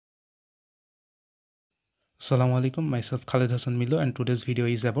Assalamu alaikum, myself Khaled Hasan Milu, and today's video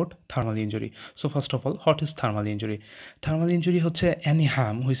is about thermal injury. So first of all, what is thermal injury? Thermal injury হচ্ছে any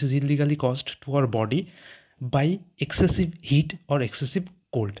harm which is illegally caused to our body by excessive heat or excessive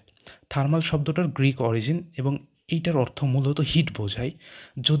cold. Thermal শব্দটার Greek origin এবং এইটার অর্থ মূলত hit বোঝায়,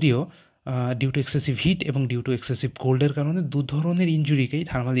 যদিও due to excessive hit এবং due to excessive কোল্ডের কারণে দু ধরনের ইঞ্জুরিকেই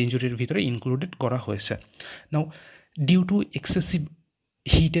থার্মাল ইঞ্জুরির ভিতরে ইনক্লুডেড করা হয়েছে। নাও ডিউ টু এক্সেসিভ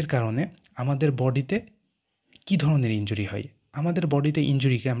হিটের কারণে আমাদের বডিতে কী ধরনের ইনজুরি হয়? আমাদের বডিতে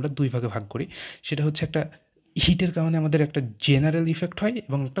ইনজুরিকে আমরা দুই ভাগে ভাগ করি। সেটা হচ্ছে একটা হিটের কারণে আমাদের একটা জেনারেল ইফেক্ট হয়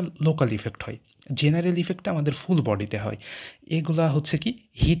এবং একটা লোকাল ইফেক্ট হয়। জেনারেল ইফেক্টটা আমাদের ফুল বডিতে হয়। এগুলা হচ্ছে কি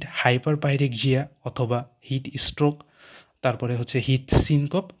হিট হাইপারপাইরেক্সিয়া অথবা হিট স্ট্রোক, তারপরে হচ্ছে hit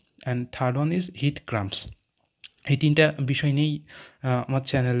syncope, and third one is hit crumbs. এই তিনটা বিষয় নিয়েই আমার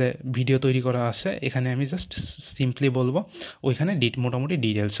চ্যানেলে ভিডিও তৈরি করা আছে। এখানে আমি জাস্ট সিম্পলি বলবো, ওইখানে মোটামুটি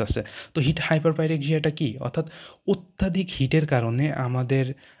ডিটেলস আছে। তো হিট হাইপারপাইরেক্সিয়াটা কি? অর্থাৎ অত্যাধিক হিটের কারণে আমাদের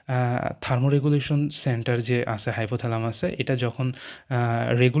থার্মোরেগুলেশন সেন্টার যে আছে হাইপোথ্যালামাসে, এটা যখন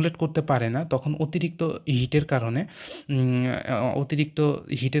রেগুলেট করতে পারে না, তখন অতিরিক্ত হিটের কারণে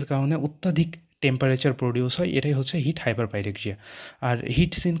অত্যাধিক টেম্পারেচার প্রডিউস হয়। এটাই হচ্ছে হিট হাইপারপাইরেক্সিয়া। আর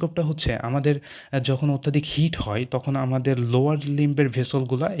হিট সিনকোপটা হচ্ছে আমাদের যখন অত্যাধিক হিট হয় তখন আমাদের লোয়ার লিম্বের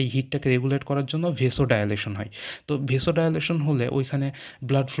ভেসলগুলো এই হিটটাকে রেগুলেট করার জন্য ভেসোডায়ালেশন হয়। তো ভেসোডায়ালেশন হলে ওইখানে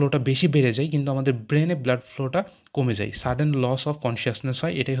ব্লাড ফ্লোটা বেশি বেড়ে যায়, কিন্তু আমাদের ব্রেনে ব্লাড ফ্লোটা কমে যায়, সাডেন লস অফ কনসিয়াসনেস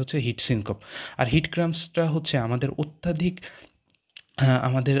হয়। এটাই হচ্ছে হিট সিনকোপ। আর হিট ক্রাম্পসটা হচ্ছে আমাদের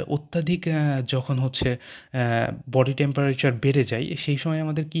অত্যাধিক যখন হচ্ছে বডি টেম্পারেচার বেড়ে যায়, সেই সময়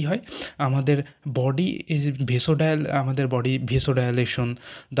আমাদের কি হয়, আমাদের বডি ভেসোডায়ালেশন,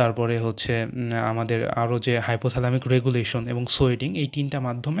 তারপরে হচ্ছে আমাদের আরও যে হাইপোথ্যালামিক রেগুলেশন এবং সোয়েটিং, এই তিনটা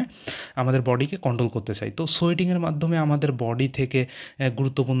মাধ্যমে আমাদের বডিকে কন্ট্রোল করতে চাই। তো সোয়েটিংয়ের মাধ্যমে আমাদের বডি থেকে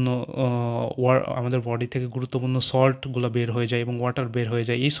গুরুত্বপূর্ণ সল্টগুলো বের হয়ে যায় এবং ওয়াটার বের হয়ে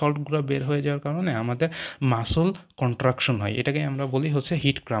যায়। এই সল্টগুলো বের হয়ে যাওয়ার কারণে আমাদের মাসল কন্ট্রাকশন হয়। এটাকে আমরা বলি হচ্ছে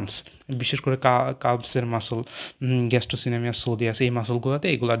হিট ক্রাম্পস। বিশেষ করে কালভসের মাসল, গ্যাস্ট্রোসিনেমিয়াস সোলিয়াস, এই মাসলগুলোতে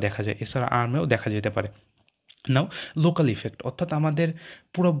এগুলো দেখা যায়। এছাড়া আর্মেও দেখা যেতে পারে। নাও লোকাল ইফেক্ট, অর্থাৎ আমাদের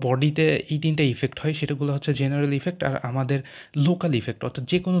পুরো বডিতে এই তিনটা ইফেক্ট হয়। সেটাগুলো হচ্ছে জেনারেল ইফেক্ট। আর আমাদের লোকাল ইফেক্ট, অর্থাৎ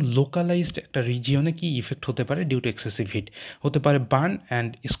যে কোনো লোকালাইজড একটা রিজিয়নে কি ইফেক্ট হতে পারে ডিউ টু এক্সেসিভ হিট, হতে পারে বার্ন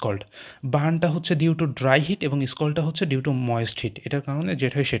অ্যান্ড স্কল্ড। বার্নটা হচ্ছে ডিউ টু ড্রাই হিট এবং স্কল্ডটা হচ্ছে ডিউ টু ময়েস্ট হিট। এটার কারণে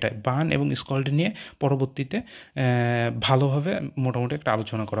যেটা হয় সেটাই বার্ন এবং স্কল্ড নিয়ে পরবর্তীতে ভালোভাবে মোটামুটি একটা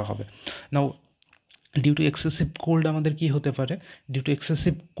আলোচনা করা হবে। নাও ডিউ টু এক্সেসিভ কোল্ড আমাদের কি হতে পারে? ডিউ টু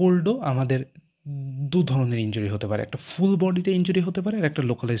এক্সেসিভ কোল্ডও আমাদের দু ধরনের ইনজুরি হতে পারে। একটা ফুল বডিতে ইনজুরি হতে পারে আর একটা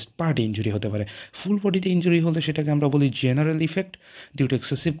লোকালাইজড পার্টে ইনজুরি হতে পারে। ফুল বডিতে ইনজুরি হলে সেটাকে আমরা বলি general effect due to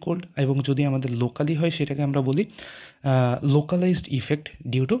excessive cold, এবং যদি আমাদের লোকালি হয় সেটাকে আমরা বলি localised effect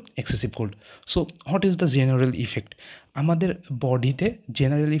due to excessive cold. So what is the general effect? আমাদের বডিতে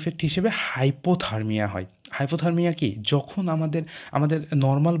জেনারেল ইফেক্ট হিসেবে হাইপোথার্মিয়া হয়। হাইপোথার্মিয়া কি? যখন আমাদের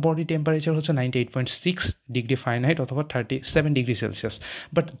নর্মাল বডি টেম্পারেচার হচ্ছে 98.6 ডিগ্রি ফারেনহাইট অথবা 37 ডিগ্রি সেলসিয়াস,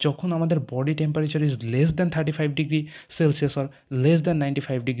 বাট যখন আমাদের body temperature is less than 35 degree Celsius R less than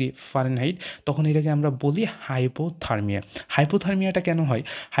 95 degree Fahrenheit, তখন এটাকে আমরা বলি হাইপোথার্মিয়া। হাইপোথার্মিয়াটা কেন হয়?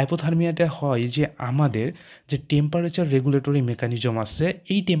 হাইপোথার্মিয়াটা হয় যে আমাদের যে টেম্পারেচার রেগুলেটরি মেকানিজম আছে,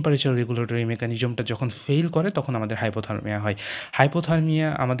 এই টেম্পারেচার রেগুলেটরি মেকানিজমটা যখন ফেল করে তখন আমাদের হাইপোথার্মিয়া হয়। হাইপোথার্মিয়া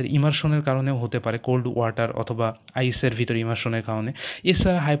আমাদের ইমার্শনের কারণেও হতে পারে, কোল্ড ওয়াটার অথবা আইসের ভিতরে ইমার্শনের কারণে।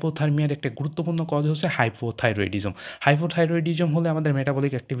 এছাড়া হাইপোথার্মিয়ার একটা গুরুত্বপূর্ণ কজ হচ্ছে হাইপোথাইরয়েডিজম। হাইপোথাইরয়েডিজম হলে আমাদের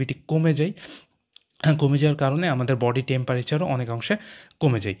মেটাবলিক অ্যাক্টিভিটি কমে যায়। কমে যাওয়ার কারণে আমাদের বডি টেম্পারেচারও অনেক অংশে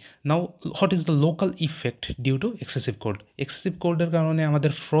কমে যায়। Now what is the local effect due to excessive cold? Excessive কোল্ডের কারণে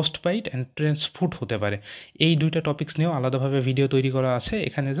আমাদের ফ্রস্ট বাইট অ্যান্ড ট্রান্সফুট হতে পারে। এই দুইটা টপিকস নিয়েও আলাদাভাবে ভিডিও তৈরি করা আছে,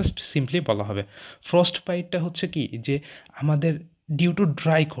 এখানে জাস্ট সিম্পলি বলা হবে। ফ্রস্ট বাইটটা হচ্ছে কি, যে আমাদের ডিউ টু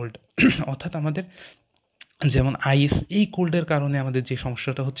ড্রাই কোল্ড অর্থাৎ আমাদের যেমন আইস, এই কোল্ডের কারণে আমাদের যে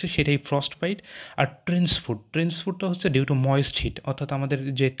সমস্যাটা হচ্ছে সেটাই ফ্রস্ট বাইট। আর ট্রেন্সফুটটা হচ্ছে ডিউ টু ময়েস্ট হিট, অর্থাৎ আমাদের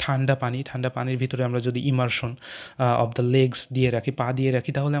যে ঠান্ডা পানির ভিতরে আমরা যদি ইমার্শন অফ দ্য লেগস দিয়ে রাখি, পা দিয়ে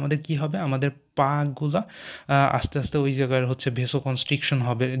রাখি, তাহলে আমাদের কি হবে, আমাদের পাগুলা আস্তে আস্তে ওই জায়গায় হচ্ছে ভেসোকনস্ট্রিকশন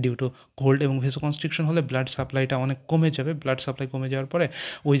হবে ডিউ টু কোল্ড, এবং ভেসোকনস্ট্রিকশন হলে ব্লাড সাপ্লাইটা অনেক কমে যাবে। ব্লাড সাপ্লাই কমে যাওয়ার পরে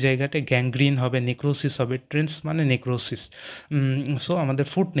ওই জায়গাটায় গ্যাংগ্রিন হবে, নেক্রোসিস হবে। ট্রেন্স মানে নেক্রোসিস, সো আমাদের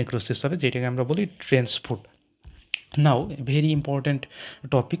ফুট নেক্রোসিস হবে, যেটাকে আমরা বলি ট্রেন্সফুট। Now, very important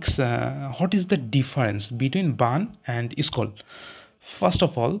topics. What is the difference between burn and scald? First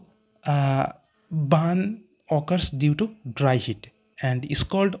of all, burn occurs due to dry heat and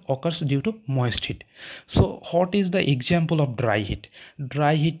scald occurs due to moist heat. So, what is the example of dry heat?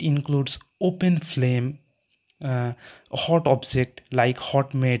 Dry heat includes open flame, hot object like hot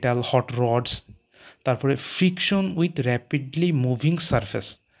metal, hot rods, তারপরে friction with rapidly moving surface,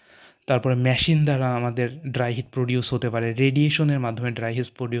 তারপরে machine দ্বারা আমাদের dry heat produce হতে পারে, রেডিয়েশনের মাধ্যমে dry heat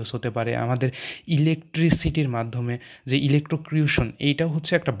produce হতে পারে, আমাদের ইলেকট্রিসিটির মাধ্যমে যে ইলেকট্রোক্রিউশন, এইটাও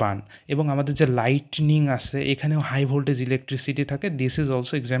হচ্ছে একটা বার্ন। এবং আমাদের যে লাইটনিং আছে এখানেও হাই ভোল্টেজ ইলেকট্রিসিটি থাকে, this is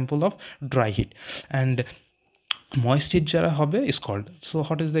also example of dry heat. And moist heat যারা হবে is called, so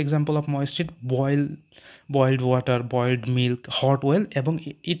what is the example of moist heat? boiled water, boiled milk, hot oil এবং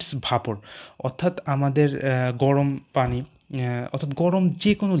its vapor, অর্থাৎ আমাদের গরম পানি, অর্থাৎ গরম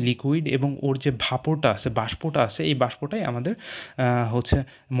যে কোনো লিকুইড এবং ওর যে ভাপরটা আছে, বাষ্পটা আছে, এই বাষ্পটাই আমাদের হচ্ছে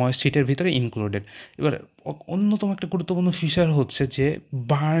ময়েস্ট হিটের ভিতরে ইনক্লুডেড। এবার অন্যতম একটা গুরুত্বপূর্ণ ফিচার হচ্ছে যে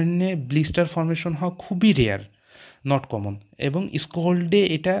বার্নে ব্লিস্টার ফর্মেশন হওয়া খুবই রেয়ার, নট কমন, এবং স্কল্ডে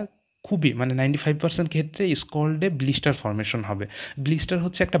এটা খুবই মানে 95% ক্ষেত্রে স্কল্ডে ব্লিস্টার ফর্মেশন হবে। ব্লিস্টার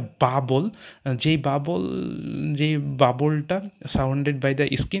হচ্ছে একটা বাবল, যেই বাবলটা সারাউন্ডেড বাই দ্য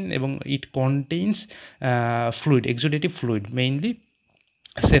স্কিন এবং ইট contains fluid, exudative fluid, mainly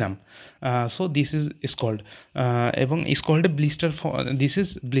serum. So this is scold, এবং স্কল্ডে blister, this is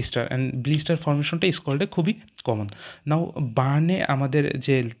blister, and blister ফর্মেশনটা স্কল্ডে খুবই কমন। নাও বার্নে আমাদের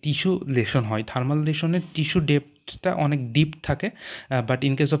যে টিস্যু লেশন হয়, থার্মাল লেশনের টিস্যু ডেপথটা অনেক ডিপ থাকে, but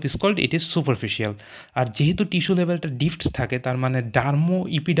in case of scold it is superficial. আর যেহেতু tissue লেভেলটা dipped থাকে, তার মানে ডার্মো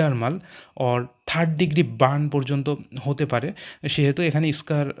ইপিডার্মাল অর থার্ড ডিগ্রি বার্ন পর্যন্ত হতে পারে, সেহেতু এখানে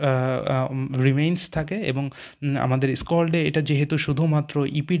স্কার রিমেইনস থাকে। এবং আমাদের স্কল্ডে এটা যেহেতু শুধুমাত্র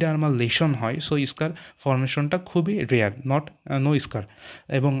ইপিডার্মাল লেশন হয়, সো স্কার ফর্মেশনটা খুবই রেয়ার, নট নো স্কার।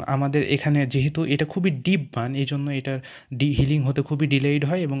 এবং আমাদের এখানে যেহেতু এটা খুবই ডিপ বার্ন, এই জন্য এটার হিলিং হতে খুবই ডিলেইড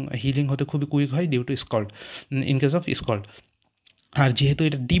হয় এবং হিলিং হতে খুবই কুইক হয় due to scold, in case of scold. আর যেহেতু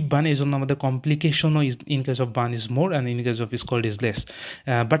এটা ডিপ বার্ন, এই জন্য আমাদের কমপ্লিকেশনও in case of burn is more and in case of scold is less.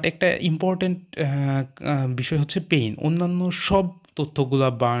 But একটা ইম্পর্টেন্ট বিষয় হচ্ছে পেইন। অন্যান্য সব তথ্যগুলো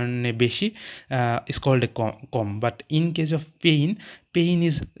বার্নে বেশি, স্কল্ডে কম, but in case of pain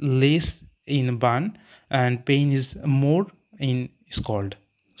is less in burn and pain is more in scald.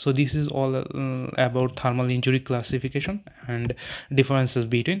 So this is all about thermal injury classification and differences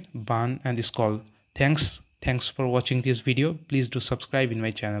between burn and scald. Thanks for watching this video. Please do subscribe in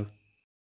my channel.